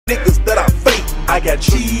I got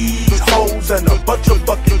cheese, hoes, and a bunch of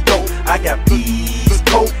fucking dope. I got peas,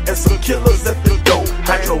 coke, and some killers at the door.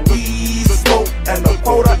 Hydro weed, smoke, and a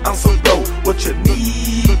quarter ounce of dope. What you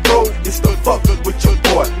need, bro, is to fuck with your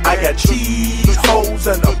boy. I got cheese, hoes,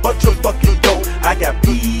 and a bunch of fucking dope. I got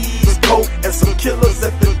peas, coke, and some killers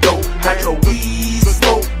at the door. Hydro weed,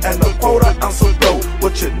 smoke, and a quarter ounce of dope.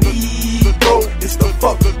 What you need, bro, is to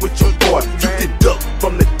fuck with your boy. You can duck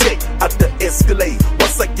from the deck out the Escalade.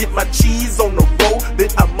 Once I get my cheese on the road, then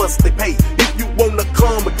I must stay paid. If you wanna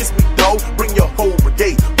come against me, dog, bring your whole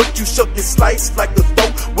brigade. But you shuck your slice like a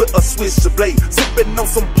throat with a switch of blade. Sipping on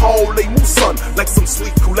some Paul A. Mousson like some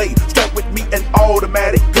sweet Kool-Aid. Strap with me an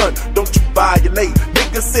automatic gun, don't you violate.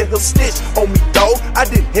 Nigga said he'll snitch on me, dog, I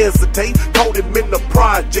didn't hesitate. Caught him in the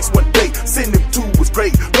projects one day, sent him to his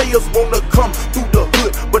grave. Players wanna come through the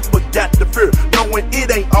hood, but forgot the fear. Knowing it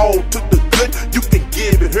ain't all to the good, you can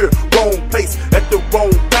give it here. Wrong place at the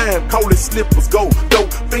wrong time, call it slippers go.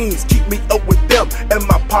 Dope fiends keep me up with them, and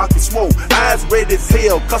my pockets swole. Eyes red as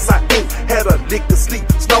hell, cause I ain't had a lick of sleep.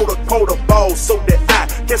 Snort a quarter ball so that I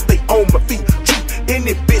can stay on my feet. Treat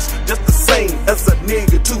any bitch just the same as a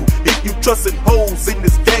nigga too. If you trustin' hoes in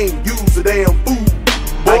this game, use a damn fool.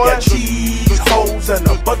 Boy, I got cheese, hoes, and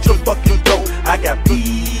a bunch of fucking dope. I got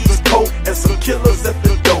peas, coke, and some killers at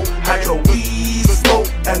the door. Hydro weed, smoke,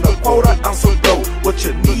 and a quarter ounce of dope. What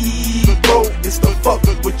you need, bro, is to fuck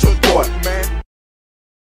with your